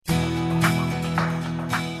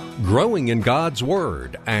growing in God's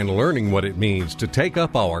Word and learning what it means to take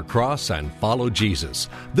up our cross and follow Jesus.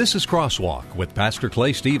 This is Crosswalk with Pastor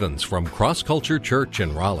Clay Stevens from Cross Culture Church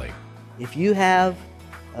in Raleigh. If you have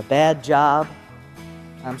a bad job,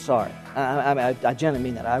 I'm sorry. I genuinely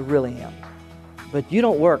mean that. I really am. But you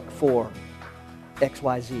don't work for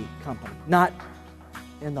XYZ company. Not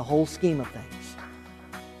in the whole scheme of things.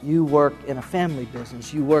 You work in a family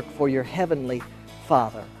business. You work for your heavenly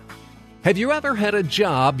Father. Have you ever had a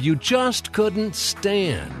job you just couldn't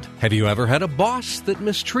stand? Have you ever had a boss that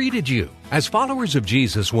mistreated you? As followers of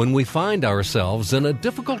Jesus, when we find ourselves in a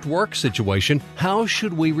difficult work situation, how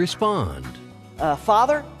should we respond?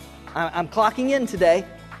 Father, I'm clocking in today.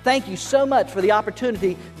 Thank you so much for the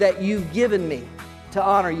opportunity that you've given me to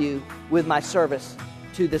honor you with my service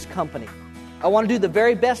to this company. I want to do the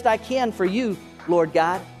very best I can for you, Lord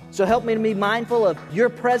God. So help me to be mindful of your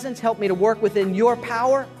presence. Help me to work within your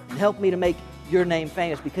power. And help me to make your name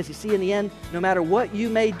famous. Because you see, in the end, no matter what you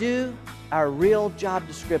may do, our real job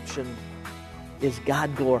description is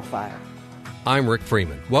God glorifier. I'm Rick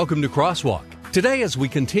Freeman. Welcome to Crosswalk. Today, as we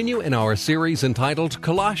continue in our series entitled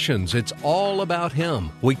Colossians, it's all about Him.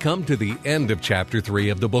 We come to the end of chapter 3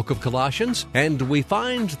 of the book of Colossians, and we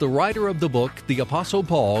find the writer of the book, the Apostle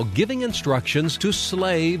Paul, giving instructions to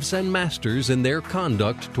slaves and masters in their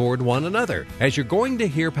conduct toward one another. As you're going to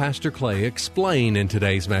hear Pastor Clay explain in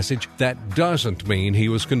today's message, that doesn't mean he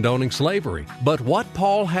was condoning slavery. But what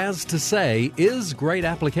Paul has to say is great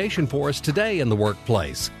application for us today in the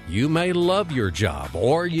workplace. You may love your job,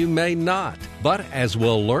 or you may not. But as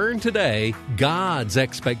we'll learn today, God's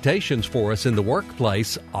expectations for us in the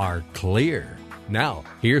workplace are clear. Now,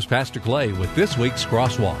 here's Pastor Clay with this week's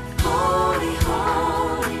Crosswalk. Holy,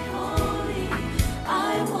 holy, holy,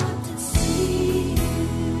 I want to see you.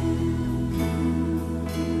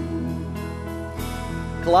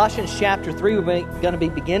 Colossians chapter 3, we're going to be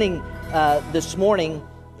beginning this morning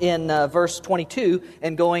in verse 22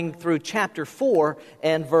 and going through chapter 4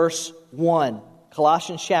 and verse 1.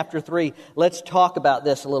 Colossians chapter 3. Let's talk about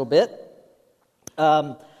this a little bit.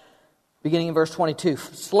 Beginning in verse 22.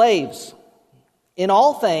 Slaves, in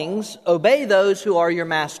all things, obey those who are your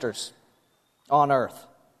masters on earth.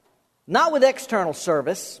 Not with external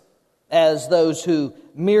service, as those who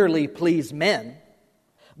merely please men,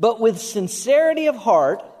 but with sincerity of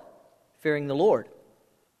heart, fearing the Lord.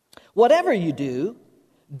 Whatever you do,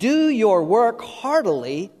 do your work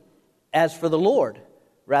heartily as for the Lord,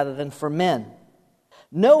 rather than for men,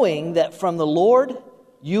 knowing that from the Lord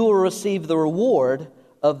you will receive the reward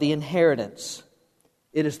of the inheritance.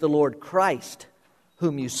 It is the Lord Christ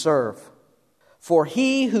whom you serve. For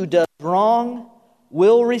he who does wrong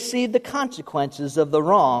will receive the consequences of the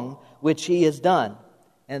wrong which he has done,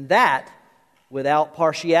 and that without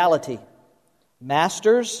partiality.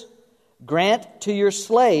 Masters, grant to your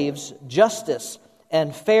slaves justice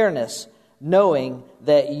and fairness, knowing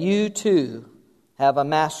that you too have a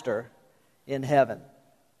master in heaven.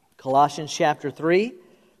 Colossians chapter 3,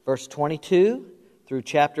 verse 22 through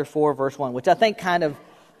chapter 4, verse 1, which I think kind of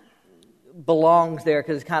belongs there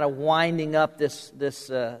because it's kind of winding up this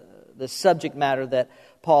subject matter that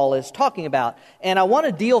Paul is talking about. And I want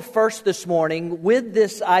to deal first this morning with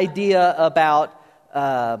this idea about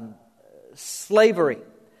slavery.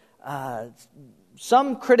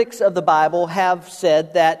 Some critics of the Bible have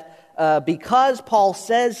said that because Paul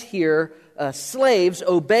says here, slaves,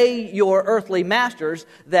 obey your earthly masters,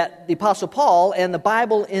 that the Apostle Paul and the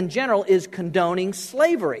Bible in general is condoning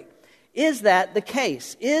slavery. Is that the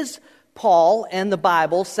case? Is Paul and the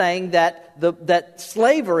Bible saying that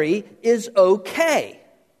slavery is okay?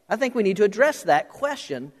 I think we need to address that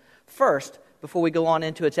question first before we go on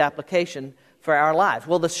into its application for our lives.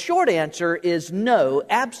 Well, the short answer is no,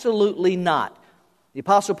 absolutely not. The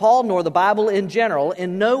Apostle Paul nor the Bible in general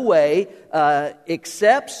in no way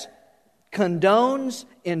accepts, condones,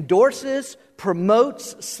 endorses,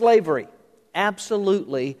 promotes slavery.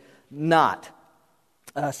 Absolutely not.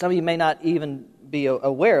 Some of you may not even be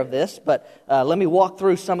aware of this, but let me walk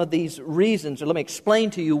through some of these reasons, or let me explain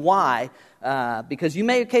to you why. Because you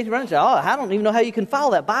may occasionally run and say, I don't even know how you can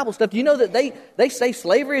follow that Bible stuff. Do you know that they say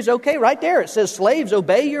slavery is okay? Right there it says, slaves,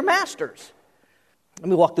 obey your masters. Let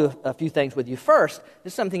me walk through a few things with you. First,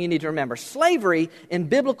 this is something you need to remember. Slavery in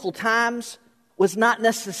biblical times was not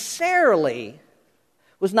necessarily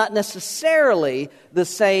the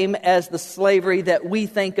same as the slavery that we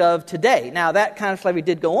think of today. Now, that kind of slavery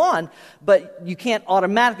did go on, but you can't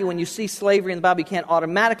automatically, when you see slavery in the Bible, you can't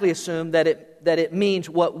automatically assume that it means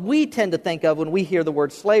what we tend to think of when we hear the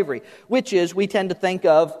word slavery, which is we tend to think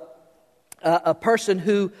of a person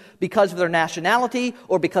who, because of their nationality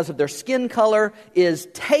or because of their skin color, is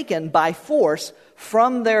taken by force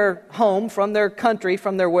from their home, from their country,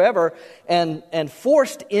 from their wherever, and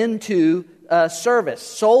forced into service,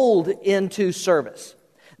 sold into service.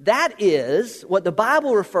 That is what the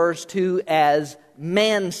Bible refers to as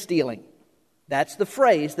man-stealing. That's the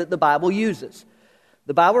phrase that the Bible uses.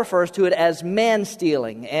 The Bible refers to it as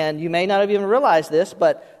man-stealing, and you may not have even realized this,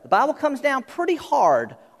 but the Bible comes down pretty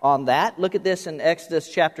hard on that. Look at this in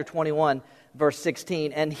Exodus chapter 21, verse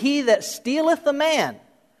 16. And he that stealeth a man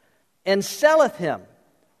and selleth him,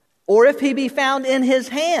 or if he be found in his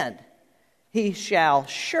hand, he shall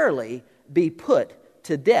surely be put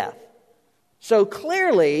to death. So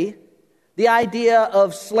clearly, the idea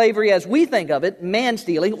of slavery as we think of it,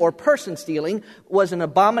 man-stealing or person-stealing, was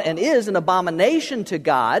and is an abomination to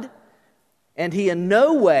God, and he in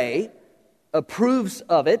no way approves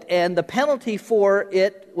of it, and the penalty for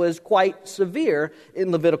it was quite severe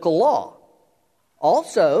in Levitical law.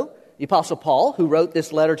 Also, the Apostle Paul, who wrote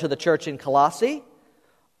this letter to the church in Colossae,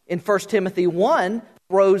 in 1 Timothy 1,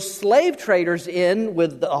 throws slave traders in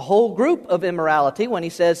with a whole group of immorality when he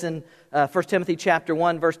says in 1 Timothy chapter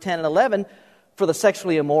 1, verse 10 and 11, for the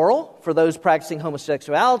sexually immoral, for those practicing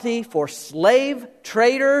homosexuality, for slave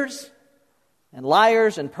traders and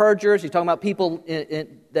liars and perjurers. He's talking about people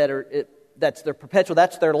that's their perpetual,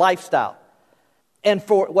 that's their lifestyle. And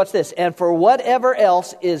for, what's this? And for whatever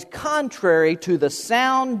else is contrary to the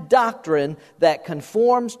sound doctrine that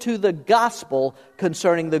conforms to the gospel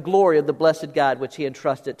concerning the glory of the blessed God which he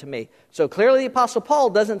entrusted to me. So clearly the Apostle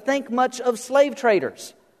Paul doesn't think much of slave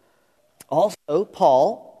traders. Also,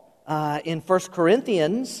 Paul, in 1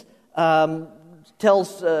 Corinthians,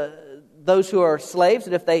 tells those who are slaves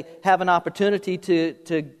that if they have an opportunity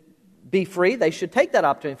to be free, they should take that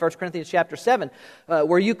opportunity. 1 Corinthians chapter 7.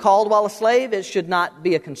 Were you called while a slave? It should not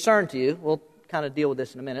be a concern to you. We'll kind of deal with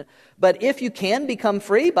this in a minute. But if you can become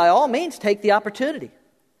free, by all means, take the opportunity.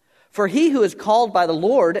 For he who is called by the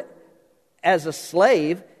Lord as a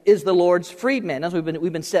slave is the Lord's freedman. As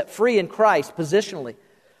we've been set free in Christ positionally.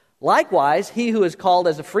 Likewise, he who is called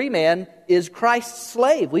as a free man is Christ's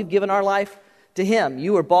slave. We've given our life to him.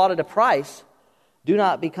 You were bought at a price. Do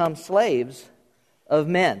not become slaves of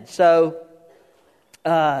men. So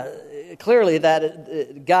clearly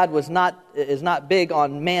that God is not big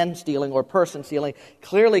on man stealing or person stealing.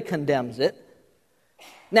 Clearly condemns it.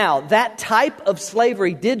 Now, that type of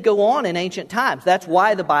slavery did go on in ancient times. That's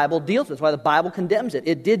why the Bible deals with it. That's why the Bible condemns it.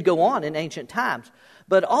 It did go on in ancient times.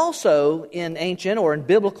 But also in ancient or in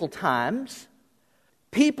biblical times,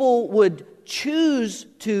 people would choose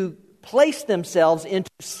to place themselves into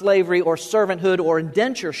slavery or servanthood or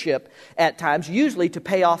indentureship at times, usually to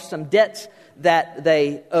pay off some debts that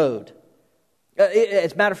they owed.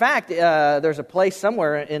 As a matter of fact, there's a place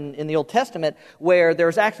somewhere in the Old Testament where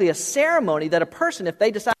there's actually a ceremony that a person, if they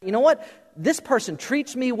decide, you know what, this person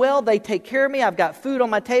treats me well, they take care of me, I've got food on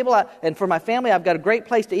my table, and for my family, I've got a great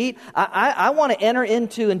place to eat, I want to enter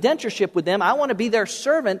into indentureship with them, I want to be their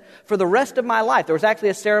servant for the rest of my life. There was actually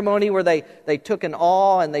a ceremony where they took an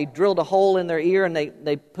awl and they drilled a hole in their ear and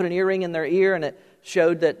they put an earring in their ear, and it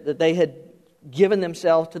showed that they had given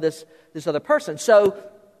themselves to this other person.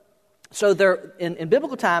 So there, in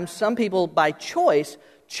biblical times, some people by choice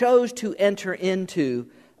chose to enter into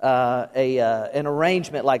an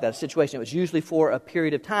arrangement like that, a situation. It was usually for a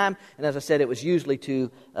period of time, and as I said, it was usually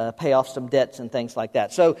to pay off some debts and things like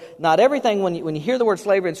that. So not everything, when you hear the word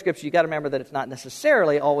slavery in Scripture, you've got to remember that it's not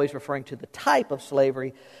necessarily always referring to the type of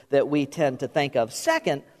slavery that we tend to think of.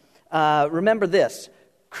 Second, remember this.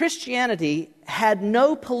 Christianity had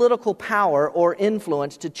no political power or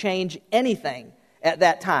influence to change anything at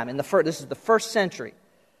that time. This is the first century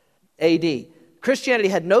A.D. Christianity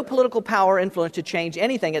had no political power or influence to change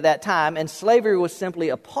anything at that time, and slavery was simply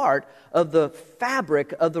a part of the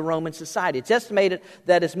fabric of the Roman society. It's estimated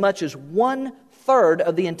that as much as 1/3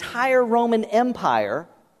 of the entire Roman Empire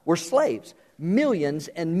were slaves. Millions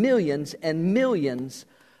and millions and millions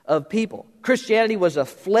of people. Christianity was a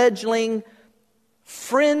fledgling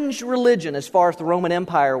fringe religion as far as the Roman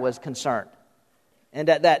Empire was concerned. And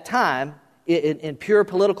at that time, in pure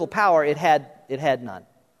political power, it had none.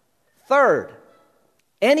 Third,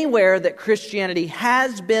 anywhere that Christianity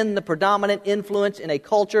has been the predominant influence in a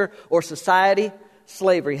culture or society,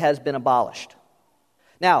 slavery has been abolished.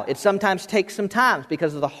 Now, it sometimes takes some time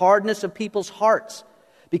because of the hardness of people's hearts,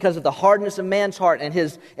 because of the hardness of man's heart and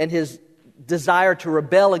his desire to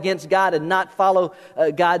rebel against God and not follow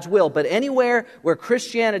God's will. But anywhere where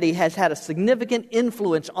Christianity has had a significant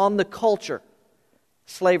influence on the culture,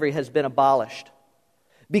 slavery has been abolished.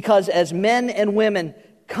 Because as men and women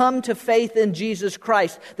come to faith in Jesus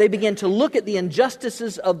Christ, they begin to look at the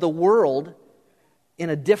injustices of the world in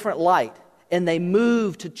a different light. And they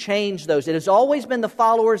move to change those. It has always been the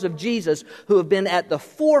followers of Jesus who have been at the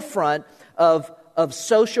forefront of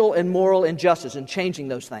social and moral injustice and changing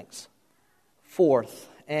those things. Fourth,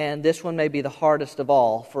 and this one may be the hardest of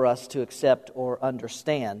all for us to accept or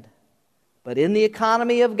understand, but in the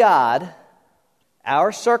economy of God,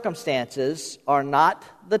 our circumstances are not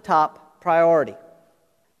the top priority.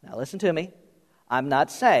 Now listen to me. I'm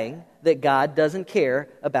not saying that God doesn't care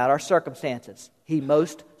about our circumstances. He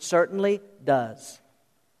most certainly does.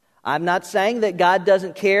 I'm not saying that God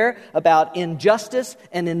doesn't care about injustice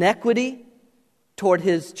and inequity toward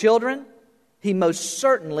His children. He most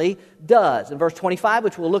certainly does. In verse 25,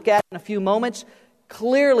 which we'll look at in a few moments,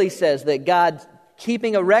 clearly says that God's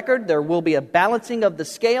keeping a record, there will be a balancing of the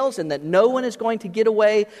scales, and that no one is going to get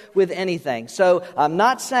away with anything. So I'm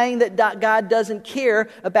not saying that God doesn't care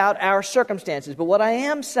about our circumstances, but what I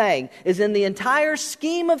am saying is in the entire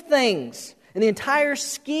scheme of things, in the entire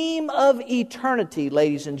scheme of eternity,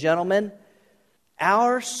 ladies and gentlemen,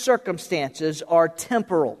 our circumstances are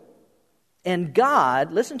temporal. And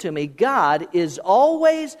God, listen to me, God is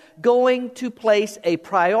always going to place a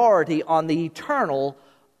priority on the eternal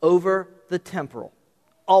over the temporal.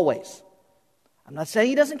 Always. I'm not saying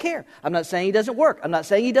He doesn't care. I'm not saying He doesn't work. I'm not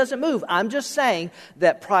saying He doesn't move. I'm just saying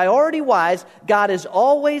that priority-wise, God is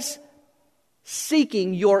always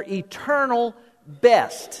seeking your eternal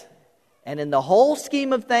best. And in the whole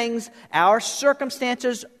scheme of things, our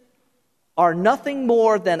circumstances are nothing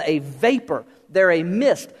more than a vapor. They're a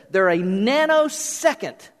mist. They're a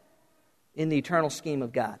nanosecond in the eternal scheme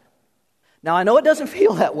of God. Now, I know it doesn't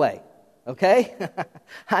feel that way. Okay?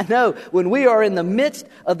 I know when we are in the midst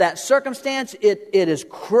of that circumstance, it is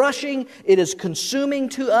crushing, it is consuming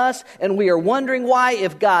to us, and we are wondering why,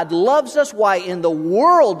 if God loves us, why in the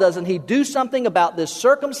world doesn't He do something about this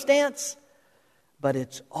circumstance? But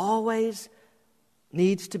it's always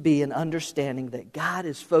needs to be an understanding that God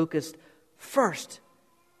is focused first,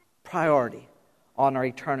 priority, on our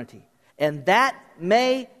eternity. And that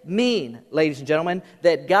may mean, ladies and gentlemen,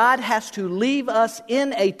 that God has to leave us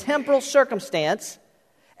in a temporal circumstance,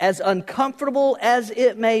 as uncomfortable as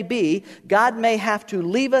it may be. God may have to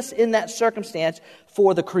leave us in that circumstance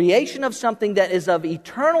for the creation of something that is of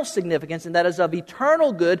eternal significance and that is of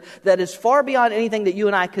eternal good, that is far beyond anything that you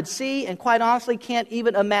and I could see and quite honestly can't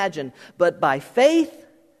even imagine. But by faith,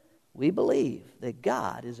 we believe that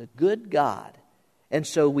God is a good God. And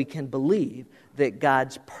so we can believe that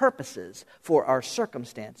God's purposes for our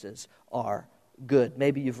circumstances are good.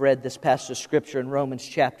 Maybe you've read this passage of Scripture in Romans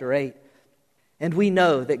chapter 8. And we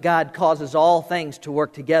know that God causes all things to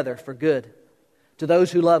work together for good, to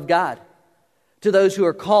those who love God, to those who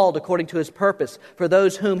are called according to His purpose. For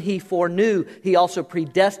those whom He foreknew, He also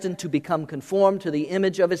predestined to become conformed to the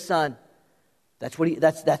image of His Son. That's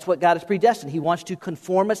what God has predestined. He wants to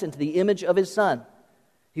conform us into the image of His Son.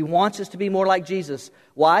 He wants us to be more like Jesus.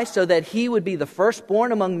 Why? So that He would be the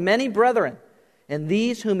firstborn among many brethren. And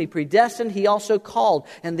these whom He predestined, He also called.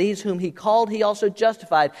 And these whom He called, He also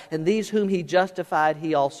justified. And these whom He justified,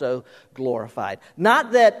 He also glorified.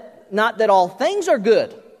 Not that all things are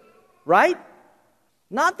good, right?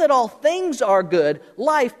 Not that all things are good.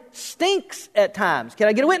 Life stinks at times. Can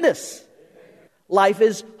I get a witness? Life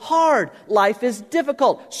is hard. Life is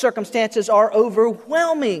difficult. Circumstances are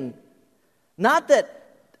overwhelming. Not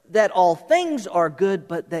that all things are good,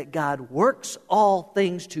 but that God works all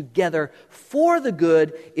things together for the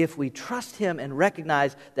good if we trust Him and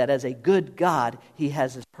recognize that as a good God, He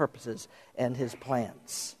has His purposes and His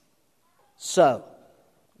plans. So,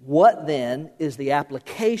 what then is the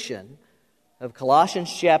application of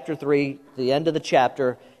Colossians chapter 3, the end of the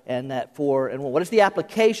chapter, and what is the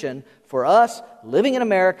application for us living in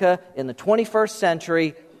America in the 21st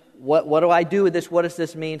century? What do I do with this? What does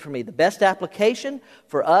this mean for me? The best application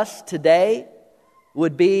for us today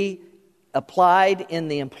would be applied in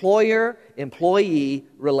the employer-employee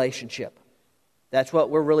relationship. That's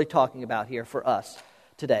what we're really talking about here for us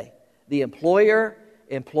today. The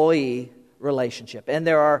employer-employee relationship. And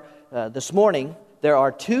this morning, there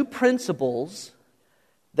are two principles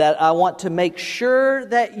that I want to make sure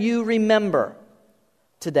that you remember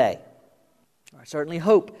today. I certainly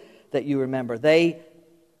hope that you remember.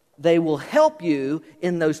 They will help you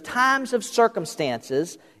in those times of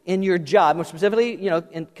circumstances in your job. More specifically,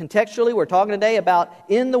 contextually, we're talking today about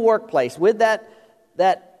in the workplace with that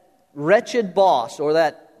wretched boss or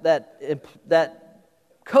that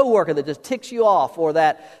coworker that just ticks you off, or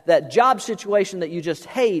that job situation that you just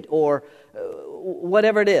hate, or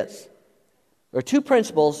whatever it is. There are two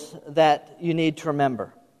principles that you need to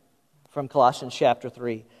remember. from Colossians chapter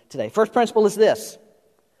 3 today. First principle is this: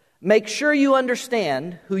 make sure you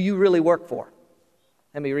understand who you really work for.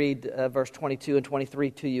 Let me read verse 22 and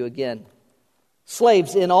 23 to you again.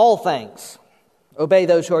 Slaves, in all things, obey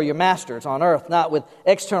those who are your masters on earth, not with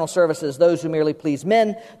external services, those who merely please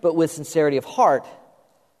men, but with sincerity of heart,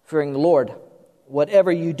 fearing the Lord.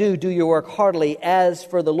 Whatever you do, do your work heartily as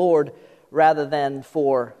for the Lord rather than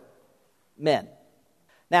for men.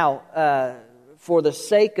 Now, for the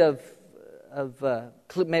sake of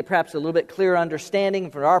perhaps a little bit clearer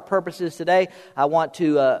understanding for our purposes today, I want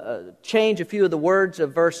to change a few of the words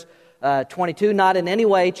of verse 22, not in any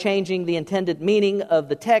way changing the intended meaning of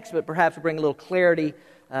the text, but perhaps bring a little clarity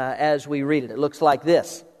as we read it. It looks like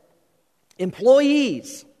this: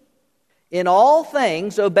 employees, in all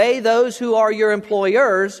things obey those who are your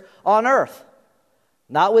employers on earth,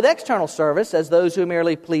 not with external service as those who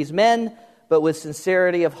merely please men, but with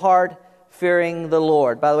sincerity of heart, fearing the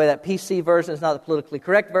Lord. By the way, that PC version is not the politically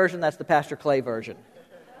correct version. That's the Pastor Clay version.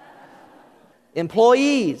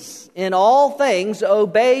 Employees, in all things,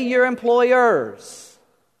 obey your employers.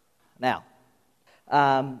 Now,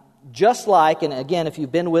 just like, and again, if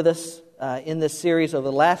you've been with us in this series over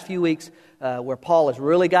the last few weeks, where Paul has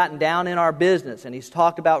really gotten down in our business, and he's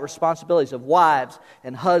talked about responsibilities of wives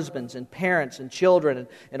and husbands and parents and children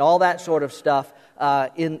and all that sort of stuff.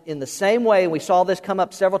 In the same way, we saw this come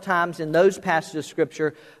up several times in those passages of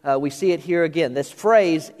Scripture, we see it here again. This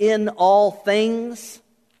phrase, in all things,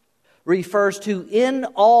 refers to in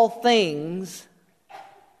all things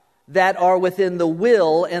that are within the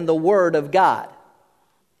will and the Word of God.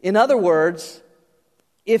 In other words,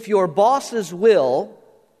 if your boss's will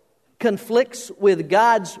conflicts with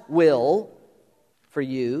God's will for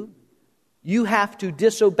you, you have to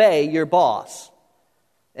disobey your boss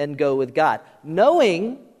and go with God,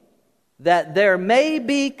 knowing that there may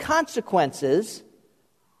be consequences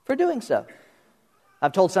for doing so.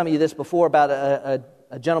 I've told some of you this before about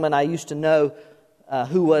a gentleman I used to know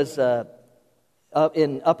who was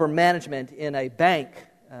in upper management in a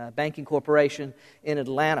banking corporation in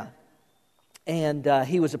Atlanta. And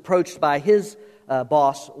he was approached by his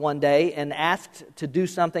boss one day and asked to do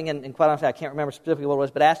something, and quite honestly I can't remember specifically what it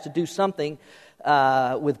was, but asked to do something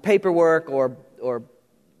with paperwork or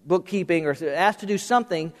bookkeeping, or asked to do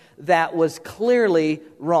something that was clearly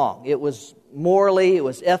wrong. It was morally, it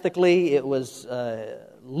was ethically, it was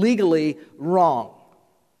legally wrong.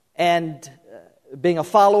 And being a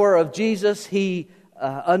follower of Jesus, he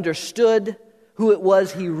understood who it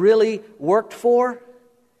was he really worked for.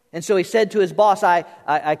 And so he said to his boss,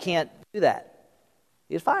 I can't do that.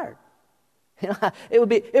 He was fired. It would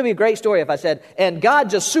be a great story if I said, and God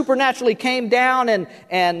just supernaturally came down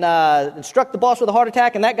and struck the boss with a heart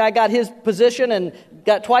attack, and that guy got his position and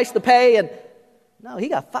got twice the pay. And no, he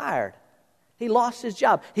got fired. He lost his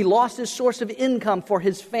job. He lost his source of income for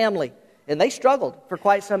his family. And they struggled for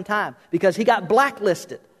quite some time because he got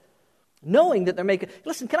blacklisted, knowing that they're making...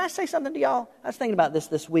 Listen, can I say something to y'all? I was thinking about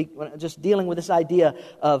this week, just dealing with this idea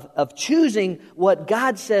of choosing what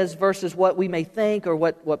God says versus what we may think or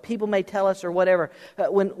what people may tell us or whatever.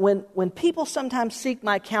 When people sometimes seek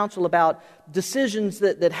my counsel about decisions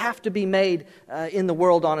that have to be made in the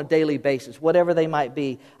world on a daily basis, whatever they might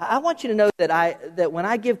be, I want you to know that when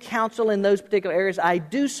I give counsel in those particular areas, I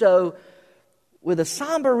do so with a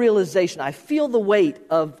somber realization. I feel the weight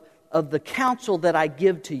of the counsel that I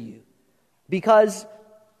give to you. Because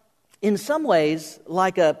in some ways,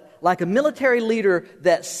 like a military leader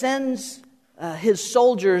that sends his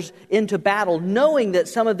soldiers into battle, knowing that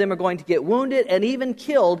some of them are going to get wounded and even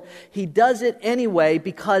killed, he does it anyway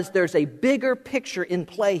because there's a bigger picture in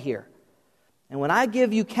play here. And when I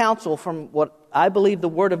give you counsel from what I believe the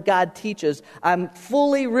Word of God teaches, I'm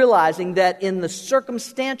fully realizing that in the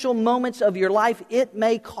circumstantial moments of your life, it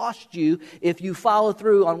may cost you if you follow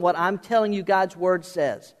through on what I'm telling you God's Word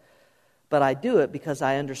says. But I do it because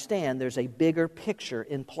I understand there's a bigger picture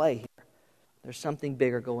in play here. There's something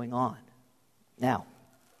bigger going on. Now,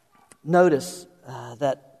 notice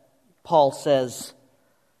that Paul says,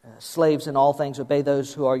 slaves in all things obey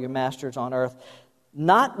those who are your masters on earth,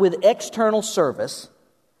 not with external service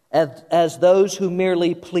as those who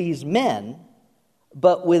merely please men,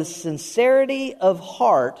 but with sincerity of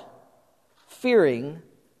heart, fearing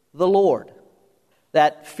the Lord.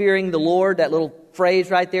 That fearing the Lord, that little phrase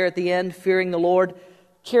right there at the end, fearing the Lord,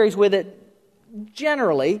 carries with it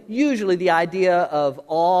usually the idea of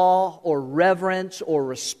awe or reverence or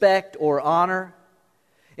respect or honor.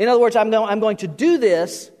 In other words, I'm going to do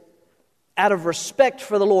this out of respect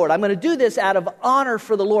for the Lord. I'm going to do this out of honor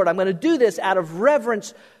for the Lord. I'm going to do this out of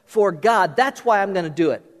reverence for God. That's why I'm going to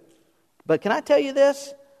do it. But can I tell you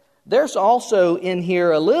this? there's also in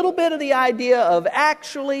here a little bit of the idea of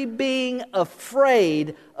actually being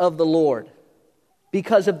afraid of the Lord.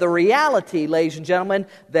 Because of the reality, ladies and gentlemen,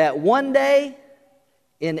 that one day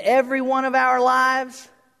in every one of our lives,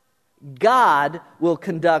 God will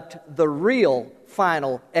conduct the real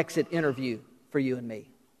final exit interview for you and me.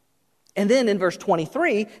 And then in verse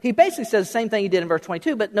 23, he basically says the same thing he did in verse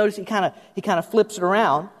 22, but notice he kind of flips it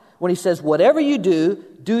around when he says, whatever you do,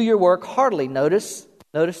 do your work heartily. Notice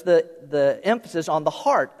the emphasis on the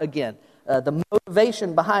heart again, the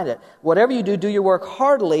motivation behind it. Whatever you do, do your work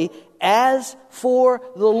heartily as for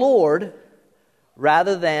the Lord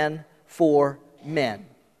rather than for men.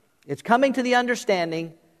 It's coming to the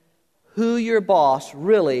understanding who your boss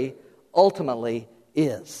really ultimately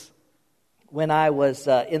is. When I was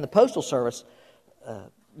in the Postal Service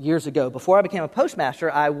years ago, before I became a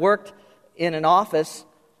postmaster, I worked in an office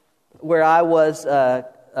where I was a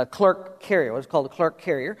clerk carrier. It was called a clerk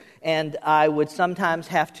carrier, and I would sometimes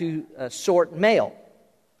have to sort mail.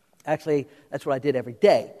 Actually, that's what I did every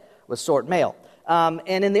day, was sort mail.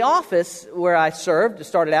 And in the office where I served,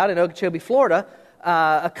 started out in Okeechobee, Florida,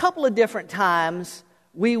 a couple of different times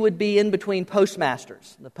we would be in between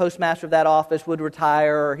postmasters. The postmaster of that office would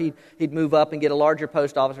retire, or he'd move up and get a larger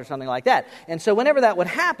post office or something like that. And so whenever that would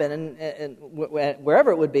happen, and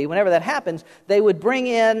wherever it would be, whenever that happens, they would bring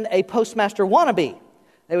in a postmaster wannabe.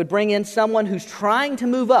 They would bring in someone who's trying to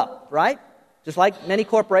move up, right? Just like many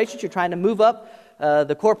corporations, you're trying to move up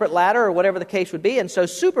the corporate ladder or whatever the case would be. And so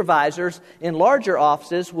supervisors in larger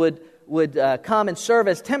offices would come and serve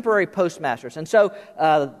as temporary postmasters. And so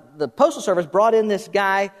the Postal Service brought in this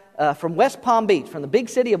guy from West Palm Beach, from the big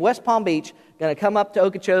city of West Palm Beach, going to come up to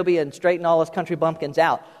Okeechobee and straighten all his country bumpkins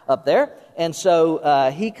out up there. And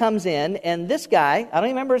so he comes in, and this guy, I don't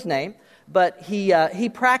even remember his name, but he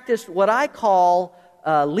practiced what I call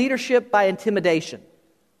leadership by intimidation.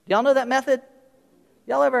 Do y'all know that method?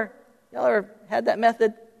 Y'all ever had that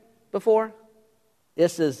method before? Bill,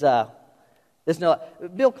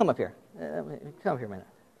 come up here. Come up here a minute.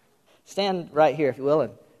 Stand right here, if you will,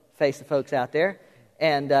 and face the folks out there.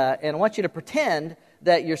 And I want you to pretend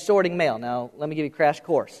that you're sorting mail. Now, let me give you a crash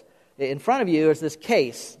course. In front of you is this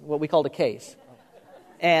case, what we call a case.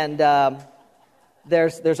 And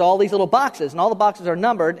there's all these little boxes, and all the boxes are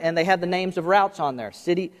numbered, and they have the names of routes on there.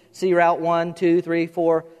 City route 1, 2, 3,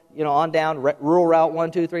 4, on down, rural route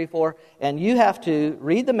 1, 2, 3, 4. And you have to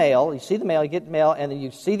read the mail. You see the mail, you get the mail, and then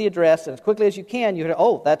you see the address, and as quickly as you can, you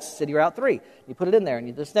go, that's city route 3. You put it in there, and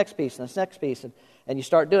you do this next piece, and this next piece, and you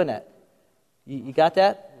start doing that. You got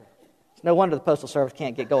that? It's no wonder the Postal Service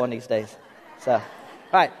can't get going these days. So, all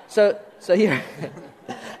right, so here,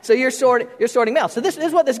 so you're sorting mail. So this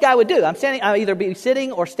is what this guy would do. I'll either be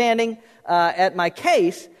sitting or standing at my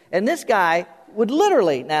case, and this guy would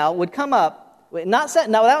literally would come up, without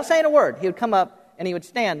saying a word. He would come up and he would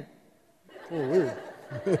stand.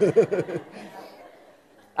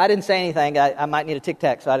 I didn't say anything. I might need a Tic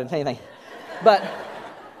Tac, so I didn't say anything. But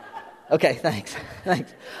okay, thanks.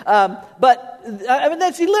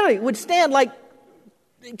 He literally would stand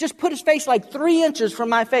just put his face 3 inches from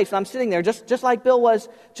my face. And I'm sitting there, just like Bill was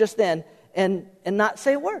just then, and not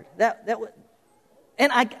say a word.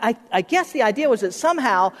 And I guess the idea was that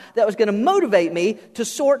somehow that was going to motivate me to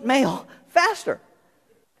sort mail faster.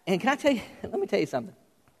 And let me tell you something.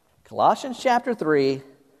 Colossians chapter 3,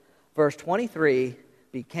 verse 23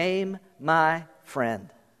 became my friend.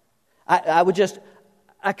 I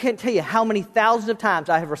can't tell you how many thousands of times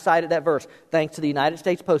I have recited that verse, thanks to the United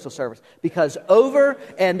States Postal Service. Because over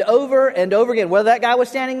and over and over again, whether that guy was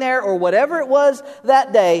standing there or whatever it was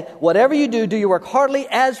that day, whatever you do, do your work heartily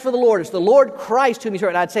as for the Lord. It's the Lord Christ whom you serve.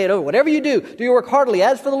 And I'd say it over. Whatever you do, do your work heartily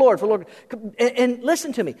as for the Lord. And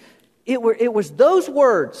listen to me. It was those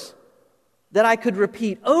words that I could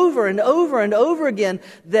repeat over and over and over again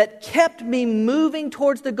that kept me moving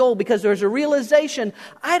towards the goal, because there's a realization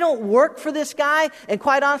I don't work for this guy, and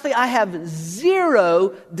quite honestly, I have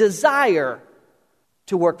zero desire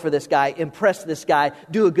to work for this guy, impress this guy,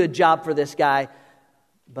 do a good job for this guy,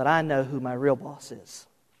 but I know who my real boss is.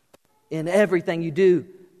 In everything you do,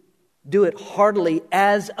 do it heartily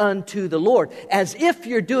as unto the Lord, as if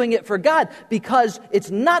you're doing it for God, because it's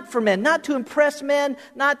not for men, not to impress men,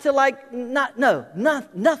 nothing like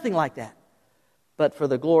that, but for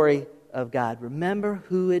the glory of God. Remember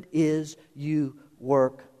who it is you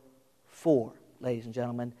work for, ladies and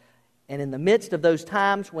gentlemen. And in the midst of those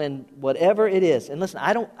times when whatever it is, and listen,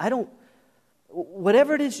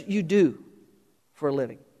 whatever it is you do for a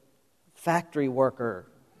living, factory worker,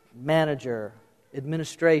 manager,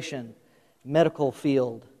 administration, medical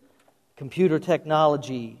field, computer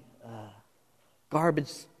technology,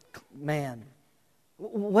 garbage man,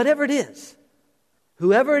 Whatever it is,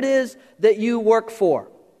 whoever it is that you work for,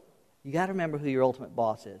 you got to remember who your ultimate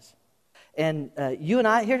boss is. And you and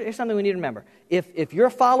I, here's something we need to remember. If you're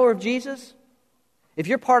a follower of Jesus, if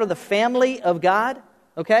you're part of the family of God,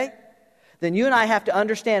 okay, then you and I have to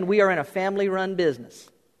understand we are in a family-run business.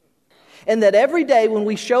 And that every day when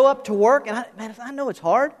we show up to work, and I know it's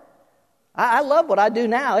hard. I love what I do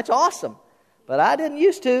now. It's awesome. But I didn't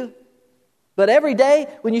used to. But every day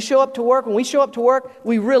when you show up to work, when we show up to work,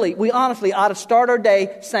 we honestly ought to start our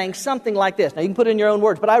day saying something like this. Now you can put it in your own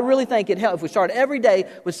words, but I really think it helps if we start every day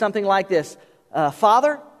with something like this.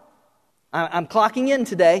 Father, I'm clocking in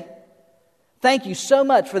today. Thank you so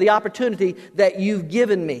much for the opportunity that you've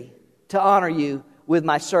given me to honor you with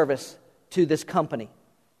my service to this company,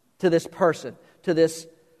 to this person, to this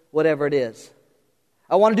whatever it is.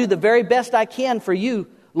 I want to do the very best I can for you,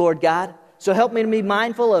 Lord God. So help me to be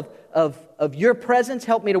mindful of your presence.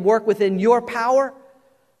 Help me to work within your power.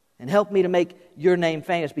 And help me to make your name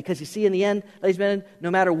famous. Because you see, in the end, ladies and gentlemen,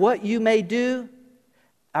 no matter what you may do,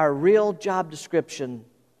 our real job description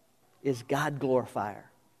is God glorifier,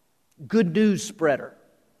 good news spreader,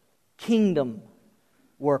 kingdom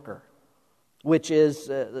worker, which is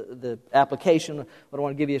the application. What I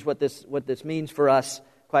want to give you is what this means for us,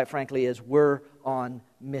 quite frankly, is we're on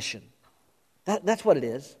mission. That's what it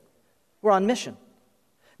is. We're on mission.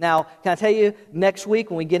 Now, can I tell you, next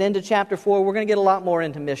week when we get into chapter 4, we're going to get a lot more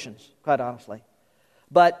into missions, quite honestly.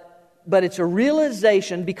 But it's a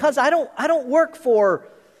realization, because I don't work for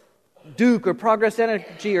Duke or Progress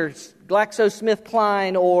Energy or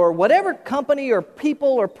GlaxoSmithKline or whatever company or people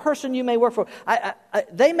or person you may work for.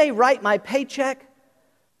 They may write my paycheck,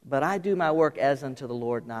 but I do my work as unto the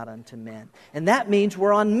Lord, not unto men. And that means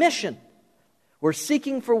we're on mission. We're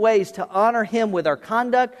seeking for ways to honor Him with our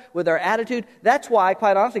conduct, with our attitude. That's why,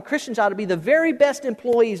 quite honestly, Christians ought to be the very best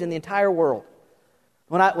employees in the entire world.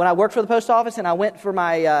 When I worked for the post office and I went for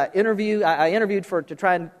my interview, I interviewed to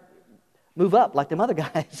try and move up like them other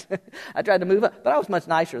guys. I tried to move up, but I was much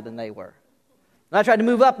nicer than they were. When I tried to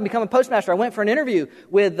move up and become a postmaster, I went for an interview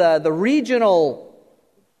with the regional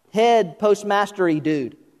head postmastery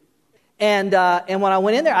dude. And when I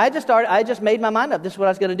went in there, I just made my mind up. This is what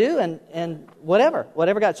I was going to do, and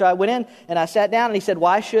whatever got. So I went in and I sat down, and he said,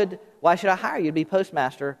 "Why should I hire you to be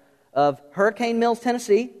postmaster of Hurricane Mills,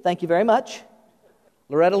 Tennessee? Thank you very much.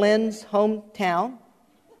 Loretta Lynn's hometown.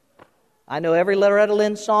 I know every Loretta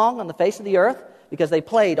Lynn song on the face of the earth because they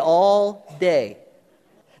played all day."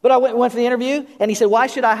 But I went for the interview, and he said, "Why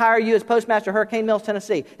should I hire you as postmaster of Hurricane Mills,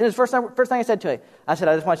 Tennessee?" And the first thing I said to him, I said,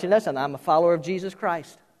 "I just want you to know something. I'm a follower of Jesus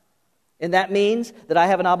Christ. And that means that I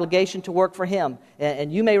have an obligation to work for Him.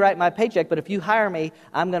 And you may write my paycheck, but if you hire me,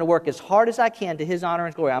 I'm going to work as hard as I can to His honor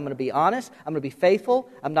and glory. I'm going to be honest. I'm going to be faithful.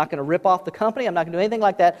 I'm not going to rip off the company. I'm not going to do anything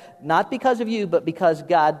like that. Not because of you, but because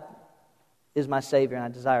God is my Savior, and I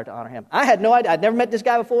desire to honor Him." I had no idea. I'd never met this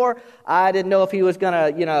guy before. I didn't know if he was going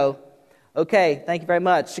to, okay, thank you very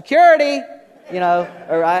much. Security,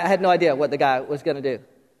 or I had no idea what the guy was going to do.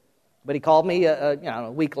 But he called me,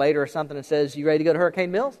 a week later or something and says, "You ready to go to Hurricane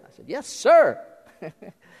Mills?" I said, "Yes, sir."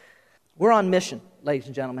 We're on mission, ladies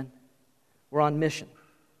and gentlemen. We're on mission.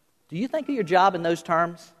 Do you think of your job in those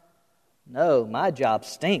terms? No, my job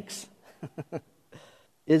stinks.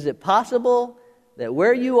 Is it possible that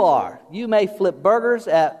where you are, you may flip burgers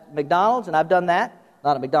at McDonald's, and I've done that,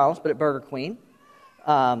 not at McDonald's, but at Burger Queen.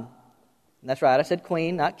 That's right, I said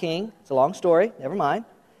Queen, not King. It's a long story, never mind.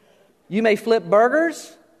 You may flip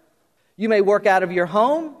burgers. You may work out of your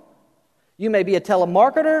home. You may be a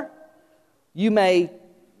telemarketer. You may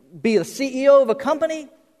be the CEO of a company.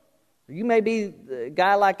 Or you may be the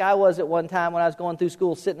guy like I was at one time when I was going through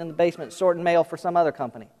school, sitting in the basement sorting mail for some other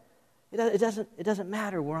company. It doesn't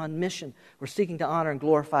matter. We're on mission. We're seeking to honor and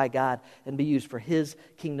glorify God and be used for His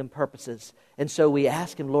kingdom purposes. And so we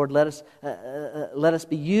ask Him, "Lord, let us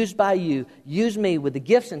be used by You. Use me with the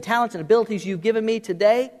gifts and talents and abilities You've given me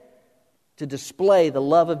today to display the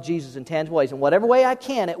love of Jesus in tangible ways. In whatever way I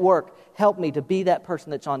can at work, help me to be that person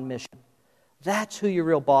that's on mission." That's who your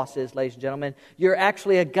real boss is, ladies and gentlemen. You're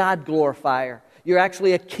actually a God glorifier. You're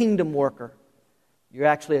actually a kingdom worker. You're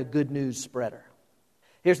actually a good news spreader.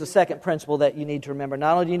 Here's the second principle that you need to remember.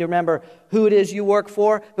 Not only do you need to remember who it is you work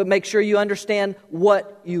for, but make sure you understand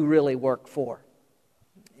what you really work for.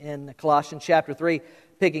 In Colossians chapter 3,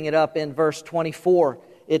 picking it up in verse 24,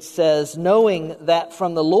 it says, "Knowing that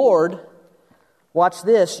from the Lord," watch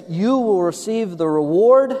this, "you will receive the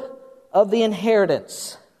reward of the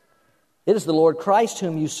inheritance. It is the Lord Christ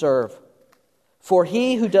whom you serve. For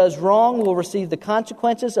he who does wrong will receive the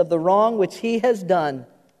consequences of the wrong which he has done,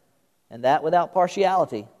 and that without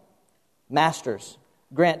partiality. Masters,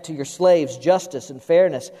 Grant to your slaves justice and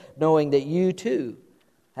fairness, knowing that you too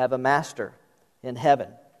have a master in heaven.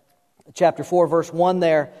 Chapter 4, verse 1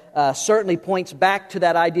 there certainly points back to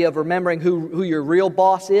that idea of remembering who your real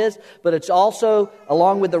boss is, but it's also,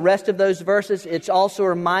 along with the rest of those verses, it's also a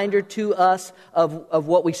reminder to us of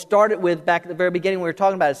what we started with back at the very beginning when we were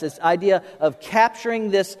talking about it. It's this idea of capturing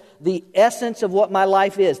the essence of what my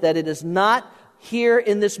life is, that it is not here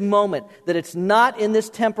in this moment, that it's not in this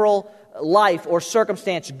temporal life or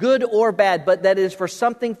circumstance, good or bad, but that it is for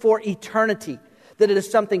something for eternity, that it is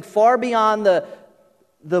something far beyond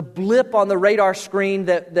the blip on the radar screen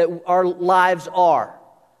that our lives are.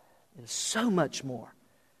 It is so much more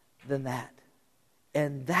than that.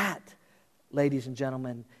 And that, ladies and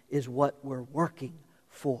gentlemen, is what we're working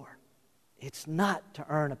for. It's not to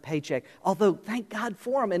earn a paycheck, although thank God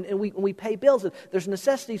for them, and we pay bills. There's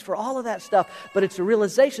necessities for all of that stuff, but it's a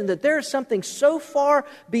realization that there is something so far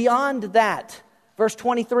beyond that. Verse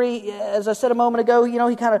 23, as I said a moment ago,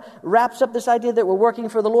 he kind of wraps up this idea that we're working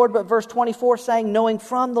for the Lord, but verse 24 saying, knowing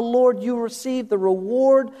from the Lord you receive the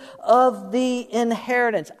reward of the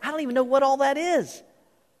inheritance. I don't even know what all that is.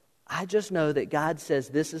 I just know that God says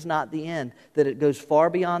this is not the end, that it goes far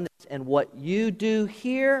beyond this, and what you do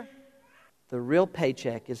here, the real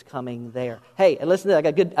paycheck is coming there. Hey, and listen to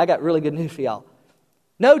that. I got really good news for y'all.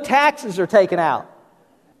 No taxes are taken out.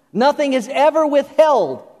 Nothing is ever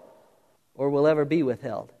withheld or will ever be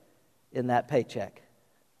withheld in that paycheck.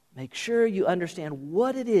 Make sure you understand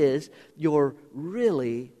what it is you're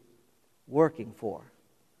really working for.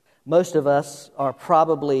 Most of us are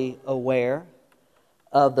probably aware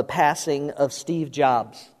of the passing of Steve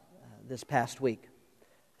Jobs this past week.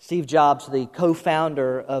 Steve Jobs, the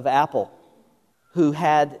co-founder of Apple, who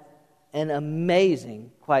had an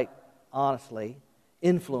amazing, quite honestly,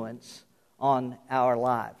 influence on our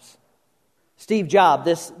lives. Steve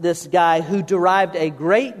Jobs, this guy who derived a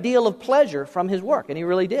great deal of pleasure from his work, and he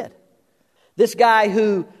really did. This guy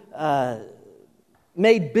who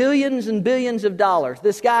made billions and billions of dollars.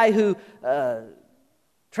 This guy who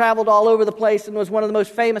traveled all over the place and was one of the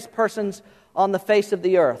most famous persons on the face of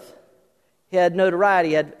the earth. He had notoriety,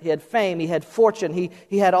 he had fame, he had fortune,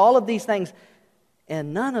 he had all of these things.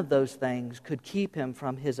 And none of those things could keep him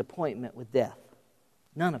from his appointment with death.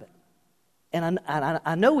 None of it. And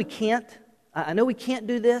I know we can't. I know we can't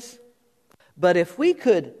do this. But if we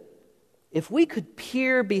could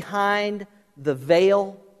peer behind the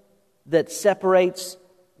veil that separates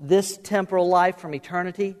this temporal life from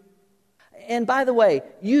eternity. And by the way,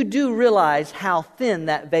 you do realize how thin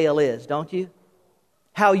that veil is, don't you?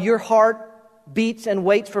 How your heart beats and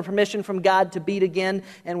waits for permission from God to beat again,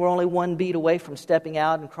 and we're only one beat away from stepping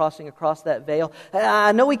out and crossing across that veil.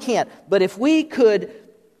 I know we can't, but if we could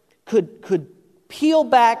peel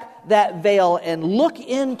back that veil and look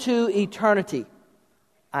into eternity,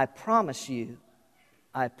 I promise you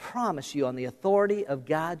on the authority of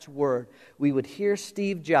God's Word, we would hear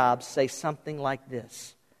Steve Jobs say something like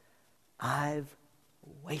this: I've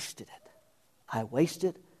wasted it. I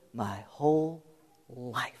wasted my whole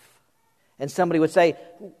life. And somebody would say,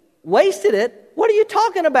 wasted it? What are you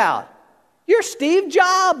talking about? You're Steve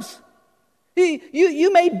Jobs.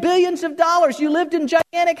 You made billions of dollars. You lived in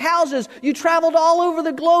gigantic houses. You traveled all over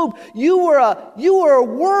the globe. You were a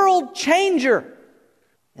world changer.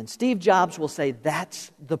 And Steve Jobs will say,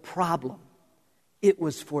 that's the problem. It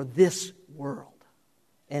was for this world.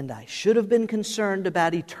 And I should have been concerned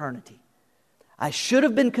about eternity. I should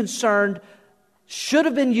have been concerned, should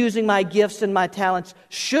have been using my gifts and my talents,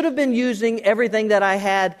 should have been using everything that I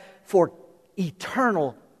had for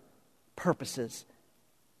eternal purposes.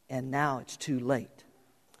 And now it's too late.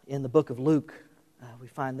 In the book of Luke, we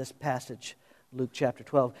find this passage, Luke chapter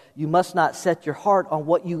 12. You must not set your heart on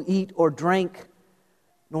what you eat or drink,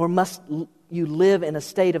 nor must you live in a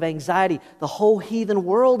state of anxiety. The whole heathen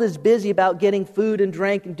world is busy about getting food and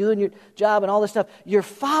drink and doing your job and all this stuff. Your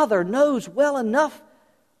Father knows well enough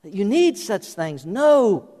that you need such things.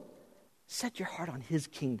 No. Set your heart on His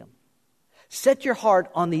kingdom. Set your heart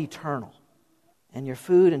on the eternal. And your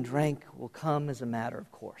food and drink will come as a matter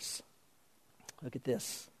of course. Look at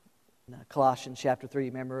this. In Colossians chapter 3,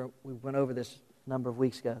 remember we went over this a number of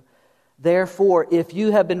weeks ago. Therefore, if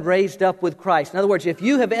you have been raised up with Christ, in other words, if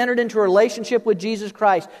you have entered into a relationship with Jesus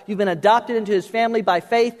Christ, you've been adopted into His family by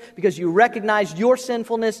faith because you recognize your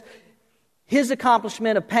sinfulness, His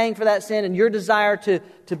accomplishment of paying for that sin, and your desire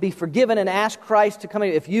to be forgiven and ask Christ to come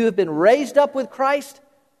in. If you have been raised up with Christ,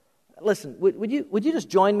 listen, would you just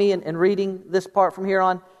join me in reading this part from here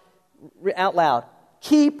on out loud?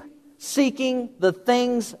 Keep seeking the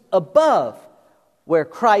things above where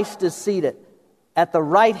Christ is seated at the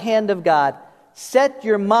right hand of God. Set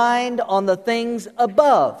your mind on the things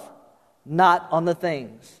above, not on the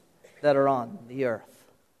things that are on the earth.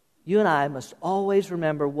 You and I must always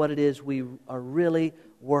remember what it is we are really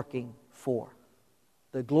working for.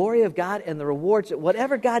 The glory of God and the rewards,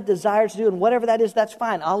 whatever God desires to do and whatever that is, that's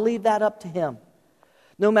fine. I'll leave that up to Him.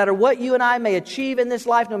 No matter what you and I may achieve in this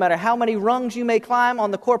life, no matter how many rungs you may climb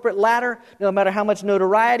on the corporate ladder, no matter how much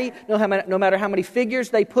notoriety, no matter how many figures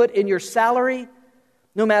they put in your salary,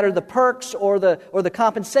 no matter the perks or the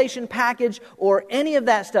compensation package or any of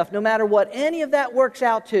that stuff, no matter what any of that works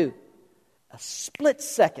out to, a split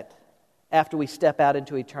second after we step out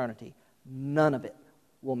into eternity, none of it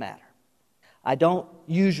will matter. I don't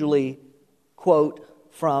usually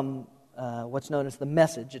quote from what's known as the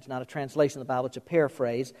Message. It's not a translation of the Bible, it's a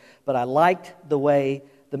paraphrase, but I liked the way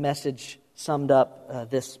the Message summed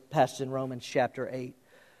up this passage in Romans chapter 8.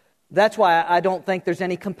 That's why I don't think there's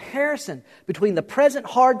any comparison between the present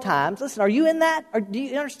hard times. Listen, are you in that? Or do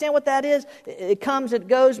you understand what that is? It comes, it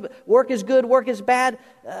goes, but work is good, work is bad.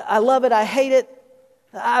 I love it, I hate it.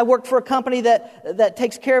 I work for a company that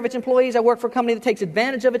takes care of its employees. I work for a company that takes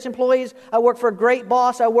advantage of its employees. I work for a great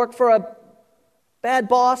boss. I work for a bad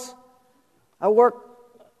boss.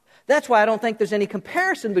 That's why I don't think there's any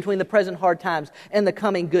comparison between the present hard times and the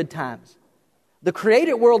coming good times. The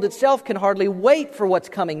created world itself can hardly wait for what's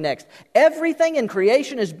coming next. Everything in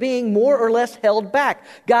creation is being more or less held back.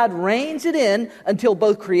 God reins it in until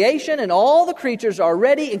both creation and all the creatures are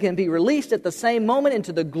ready and can be released at the same moment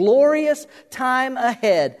into the glorious time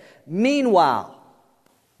ahead. Meanwhile,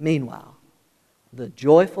 the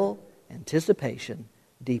joyful anticipation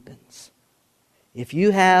deepens. If you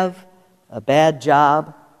have a bad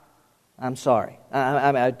job, I'm sorry.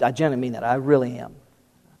 I genuinely mean that. I really am.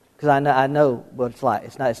 Because I know what it's like.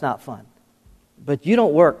 It's not fun. But you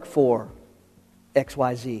don't work for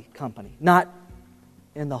XYZ company. Not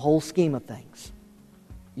in the whole scheme of things.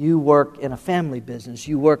 You work in a family business.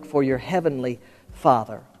 You work for your heavenly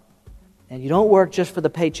Father. And you don't work just for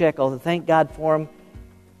the paycheck, although thank God for them.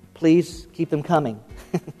 Please keep them coming.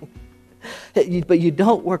 But you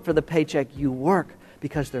don't work for the paycheck. You work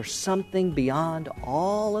because there's something beyond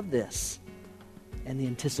all of this. And the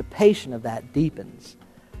anticipation of that deepens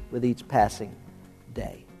with each passing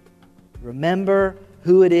day. Remember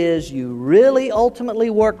who it is you really ultimately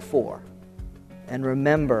work for, and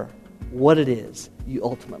remember what it is you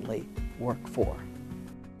ultimately work for.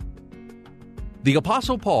 The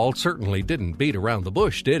Apostle Paul certainly didn't beat around the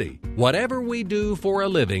bush, did he? Whatever we do for a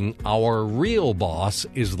living, our real boss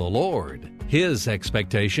is the Lord. His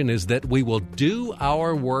expectation is that we will do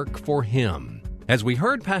our work for Him. As we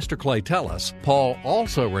heard Pastor Clay tell us, Paul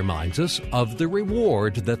also reminds us of the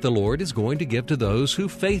reward that the Lord is going to give to those who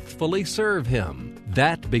faithfully serve Him.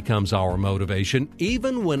 That becomes our motivation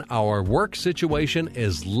even when our work situation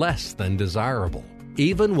is less than desirable.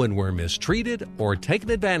 Even when we're mistreated or taken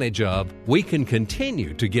advantage of, we can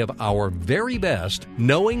continue to give our very best,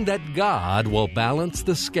 knowing that God will balance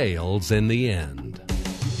the scales in the end.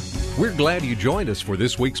 We're glad you joined us for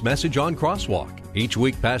this week's message on Crosswalk. Each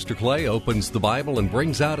week, Pastor Clay opens the Bible and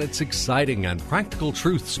brings out its exciting and practical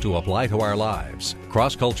truths to apply to our lives.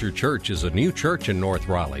 Cross Culture Church is a new church in North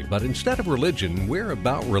Raleigh, but instead of religion, we're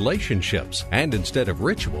about relationships. And instead of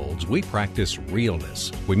rituals, we practice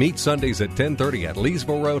realness. We meet Sundays at 10:30 at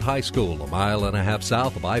Leesville Road High School, a mile and a half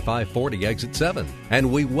south of I-540 Exit 7.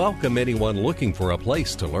 And we welcome anyone looking for a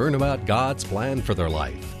place to learn about God's plan for their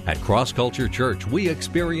life. At Cross Culture Church, we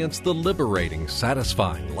experience the liberating,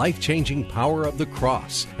 satisfying, life-changing power of the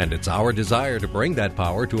cross, and it's our desire to bring that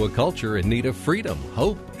power to a culture in need of freedom,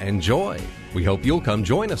 hope, and joy. We hope you'll come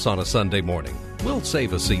join us on a Sunday morning. We'll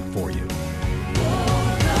save a seat for you.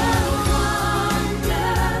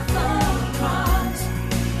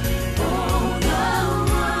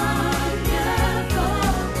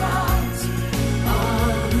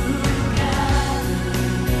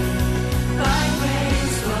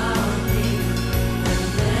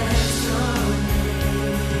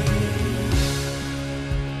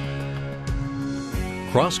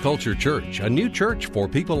 Cross Culture Church, a new church for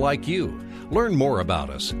people like you. Learn more about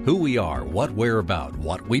us, who we are, what we're about,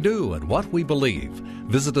 what we do, and what we believe.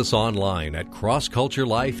 Visit us online at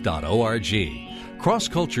crossculturelife.org. Cross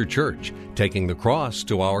Culture Church, taking the cross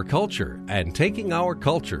to our culture and taking our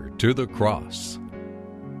culture to the cross.